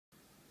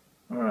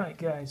Alright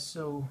guys,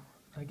 so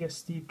I guess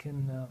Steve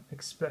can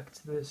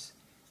expect this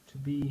to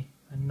be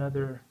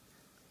another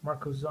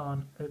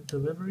Marco-Zahn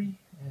delivery,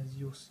 as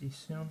you'll see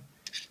soon,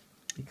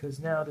 because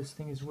now this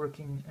thing is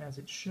working as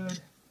it should.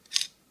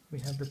 We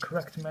have the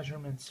correct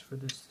measurements for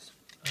this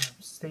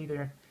stay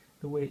there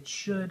the way it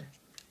should.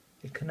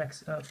 It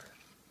connects up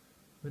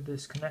with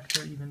this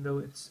connector even though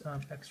it's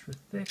extra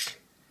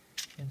thick,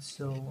 and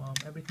so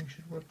everything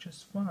should work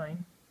just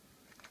fine,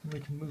 and we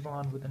can move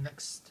on with the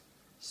next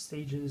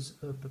stages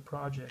of the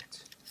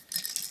project.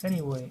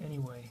 Anyway,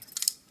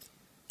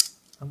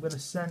 I'm going to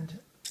send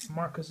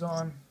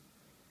Marco-Zahn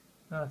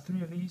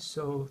 3 of these,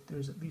 so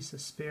there's at least a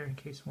spare in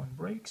case one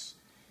breaks,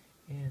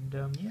 and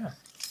yeah,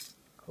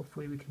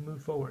 hopefully we can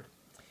move forward.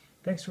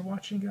 Thanks for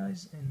watching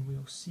guys, and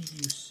we'll see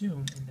you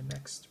soon in the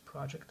next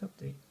project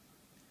update.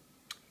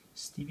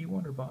 Stevie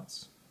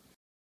Wonderbots.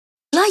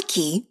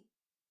 Likey.